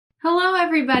Hello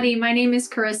everybody, my name is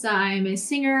Carissa. I am a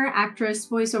singer, actress,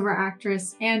 voiceover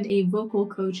actress, and a vocal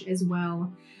coach as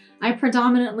well. I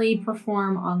predominantly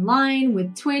perform online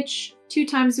with Twitch 2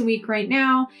 times a week right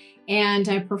now, and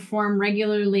I perform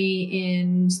regularly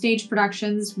in stage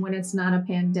productions when it's not a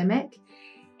pandemic.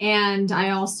 And I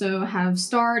also have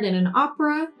starred in an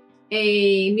opera,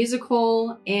 a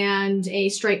musical, and a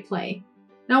straight play.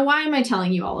 Now, why am I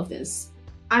telling you all of this?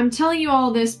 I'm telling you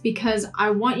all this because I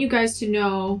want you guys to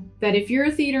know that if you're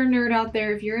a theater nerd out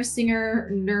there, if you're a singer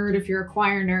nerd, if you're a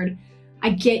choir nerd,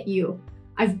 I get you.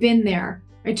 I've been there.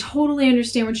 I totally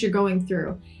understand what you're going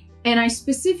through. And I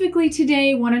specifically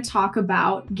today want to talk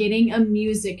about getting a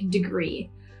music degree.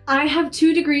 I have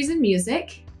 2 degrees in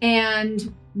music,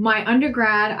 and my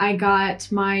undergrad, I got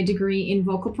my degree in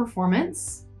vocal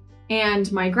performance.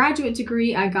 And my graduate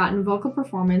degree, I got in vocal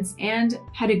performance and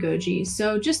pedagogy.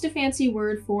 So just a fancy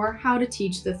word for how to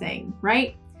teach the thing,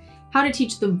 right? How to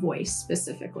teach the voice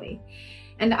specifically.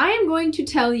 And I am going to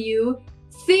tell you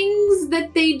things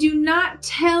that they do not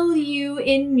tell you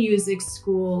in music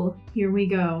school. Here we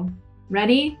go.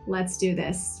 Ready? Let's do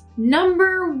this.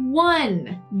 Number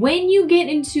 1, when you get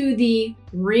into the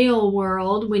real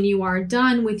world, when you are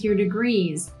done with your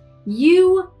degrees,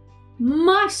 you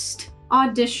must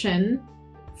audition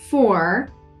for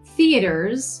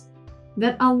theaters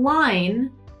that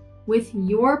align with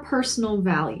your personal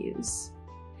values.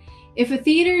 If a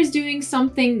theater is doing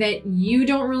something that you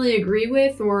don't really agree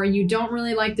with, or you don't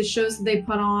really like the shows that they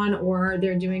put on, or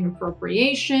they're doing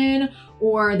appropriation,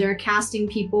 or they're casting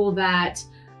people that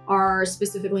are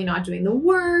specifically not doing the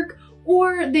work,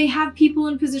 or they have people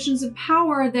in positions of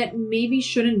power that maybe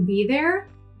shouldn't be there,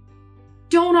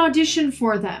 don't audition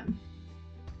for them.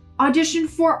 Audition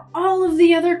for all of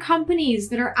the other companies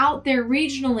that are out there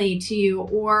regionally to you,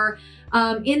 or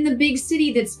in the big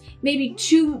city that's maybe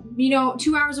 2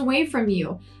 hours away from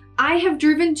you. I have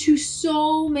driven to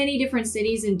so many different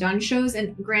cities and done shows,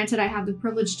 and granted, I have the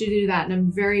privilege to do that, and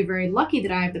I'm very, very lucky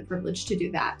that I have the privilege to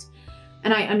do that.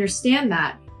 And I understand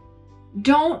that.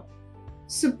 Don't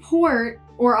support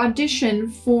or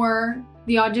audition for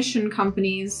the audition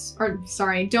companies,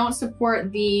 don't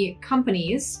support the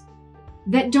companies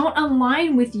that don't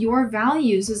align with your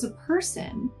values as a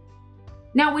person.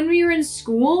 Now, when you're in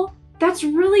school, that's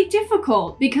really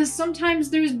difficult because sometimes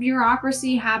there's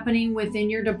bureaucracy happening within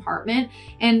your department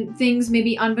and things may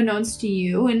be unbeknownst to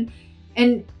you,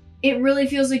 and it really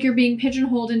feels like you're being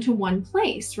pigeonholed into one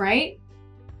place, right?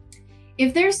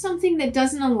 If there's something that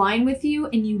doesn't align with you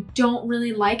and you don't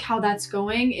really like how that's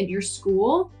going at your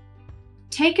school,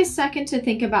 take a second to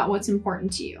think about what's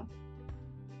important to you,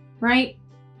 right?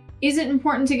 Is it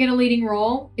important to get a leading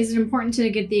role? Is it important to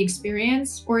get the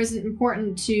experience? Or is it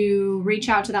important to reach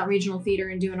out to that regional theater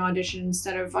and do an audition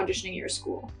instead of auditioning at your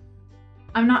school?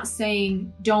 I'm not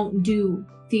saying don't do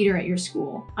theater at your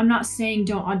school. I'm not saying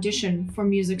don't audition for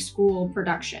music school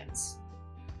productions.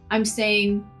 I'm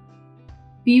saying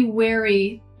be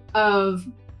wary of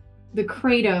the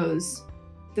credos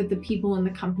that the people in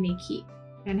the company keep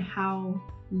and how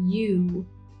you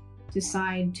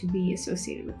decide to be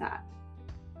associated with that.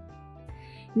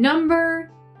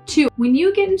 Number 2, when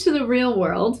you get into the real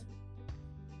world,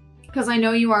 because I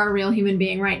know you are a real human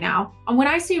being right now. And when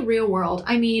I say real world,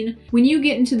 I mean when you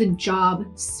get into the job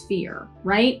sphere,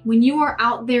 right? When you are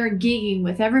out there gigging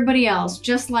with everybody else,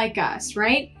 just like us,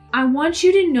 right? I want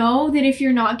you to know that if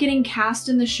you're not getting cast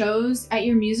in the shows at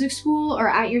your music school or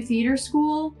at your theater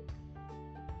school,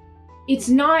 it's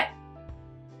not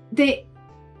that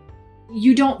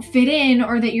you don't fit in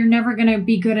or that you're never gonna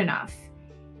be good enough.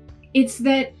 It's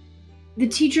that the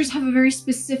teachers have a very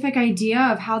specific idea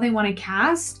of how they want to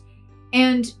cast.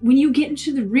 And when you get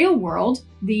into the real world,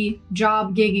 the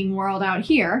job gigging world out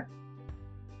here,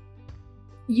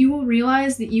 you will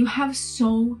realize that you have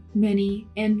so many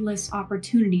endless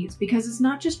opportunities because it's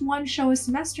not just one show a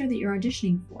semester that you're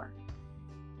auditioning for.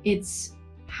 It's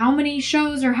how many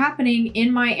shows are happening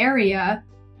in my area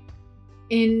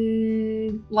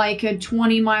in like a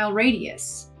 20-mile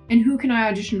radius, and who can I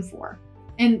audition for?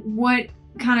 And what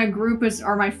kind of group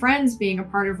are my friends being a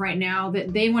part of right now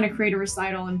that they want to create a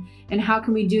recital, and how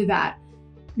can we do that?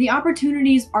 The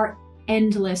opportunities are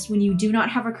endless when you do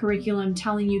not have a curriculum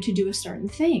telling you to do a certain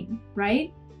thing,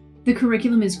 right? The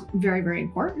curriculum is very, very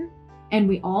important, and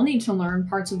we all need to learn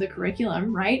parts of the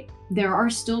curriculum, right? There are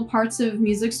still parts of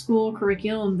music school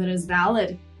curriculum that is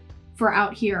valid for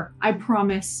out here. I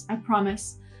promise.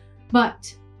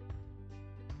 But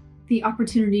the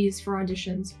opportunities for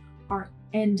auditions are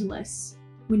endless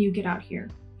when you get out here.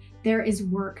 There is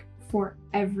work for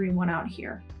everyone out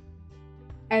here.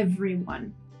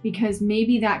 Everyone. Because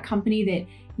maybe that company that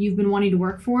you've been wanting to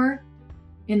work for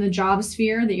in the job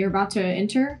sphere that you're about to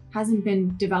enter hasn't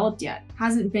been developed yet,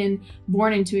 hasn't been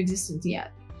born into existence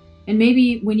yet. And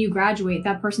maybe when you graduate,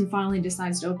 that person finally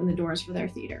decides to open the doors for their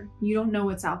theater. You don't know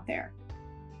what's out there.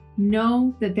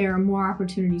 Know that there are more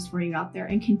opportunities for you out there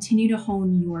and continue to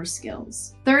hone your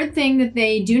skills. Third thing that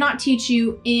they do not teach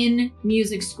you in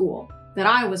music school, that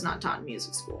I was not taught in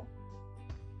music school.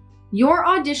 Your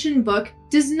audition book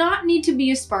does not need to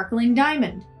be a sparkling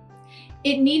diamond.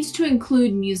 It needs to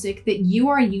include music that you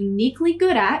are uniquely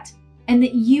good at and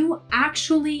that you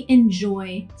actually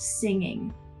enjoy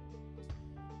singing.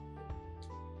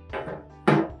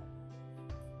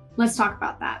 Let's talk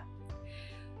about that.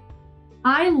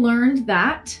 I learned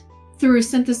that through a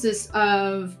synthesis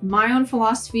of my own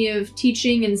philosophy of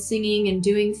teaching and singing and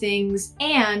doing things,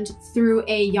 and through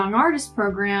a young artist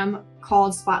program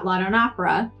called Spotlight on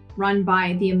Opera, run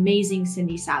by the amazing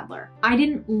Cindy Sadler. I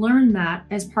didn't learn that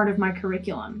as part of my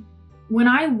curriculum. When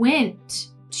I went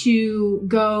to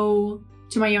go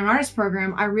to my young artist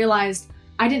program, I realized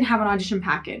I didn't have an audition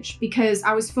package because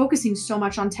I was focusing so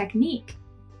much on technique.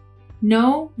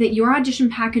 Know that your audition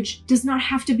package does not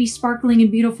have to be sparkling and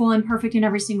beautiful and perfect in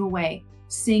every single way.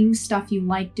 Sing stuff you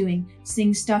like doing,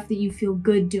 sing stuff that you feel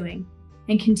good doing,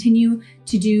 and continue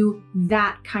to do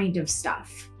that kind of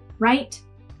stuff, right?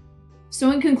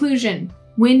 So in conclusion,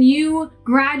 when you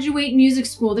graduate music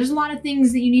school, there's a lot of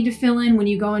things that you need to fill in when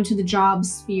you go into the job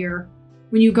sphere,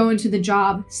 when you go into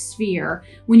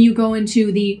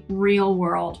the real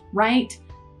world, right?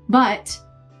 But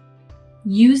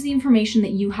use the information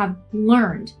that you have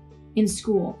learned in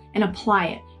school and apply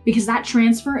it, because that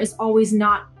transfer is always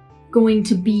not going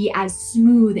to be as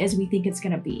smooth as we think it's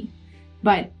going to be.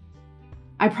 But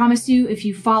I promise you, if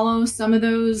you follow some of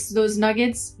those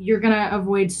nuggets, you're going to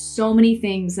avoid so many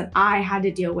things that I had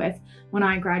to deal with when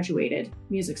I graduated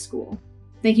music school.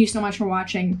 Thank you so much for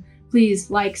watching. Please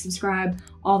like, subscribe,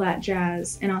 all that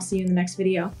jazz, and I'll see you in the next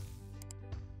video.